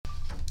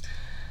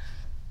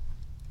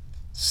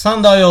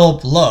Sundial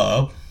of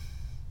Love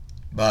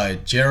by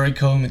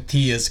Jericho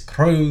Matthias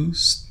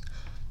Cruz,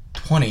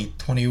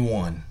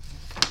 2021.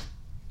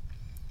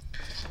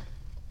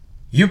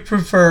 You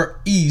prefer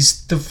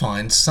east to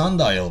find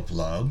Sundial of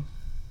Love,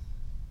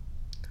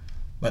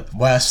 but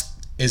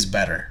west is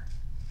better.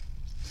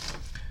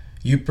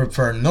 You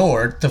prefer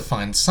north to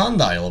find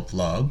Sundial of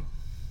Love,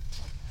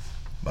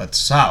 but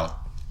south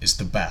is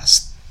the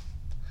best.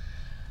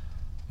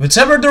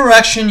 Whichever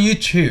direction you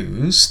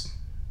choose,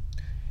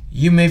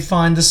 you may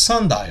find the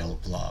Sundial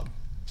of Love.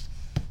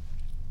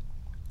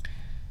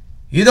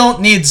 You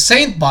don't need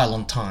Saint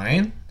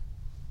Valentine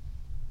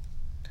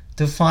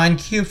to find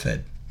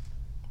Cupid.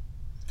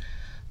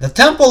 The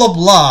temple of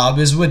love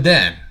is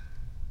within.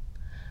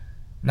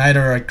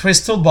 Neither a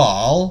crystal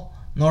ball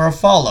nor a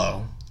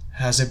follow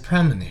has a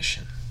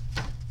premonition.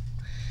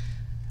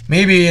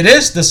 Maybe it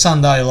is the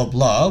Sundial of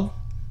Love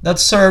that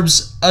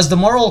serves as the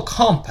moral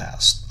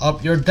compass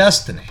of your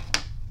destiny.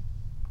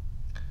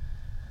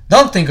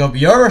 Don't think of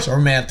your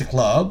romantic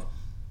love.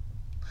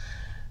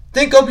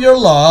 Think of your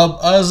love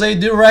as a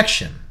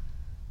direction,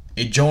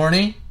 a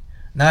journey,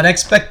 not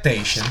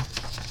expectation,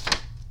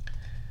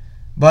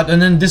 but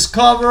an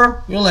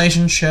undiscovered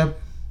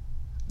relationship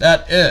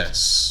that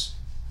is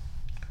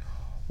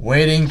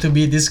waiting to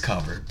be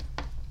discovered.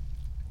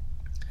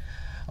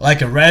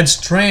 Like a red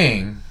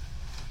string,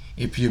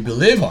 if you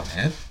believe on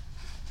it.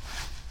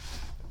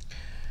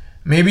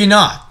 Maybe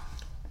not.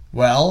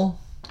 Well,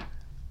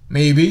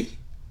 maybe.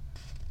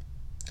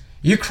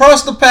 You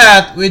cross the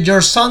path with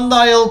your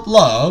Sundial of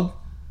Love,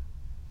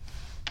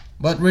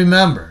 but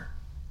remember,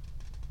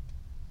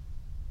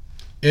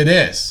 it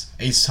is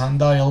a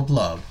Sundial of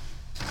Love.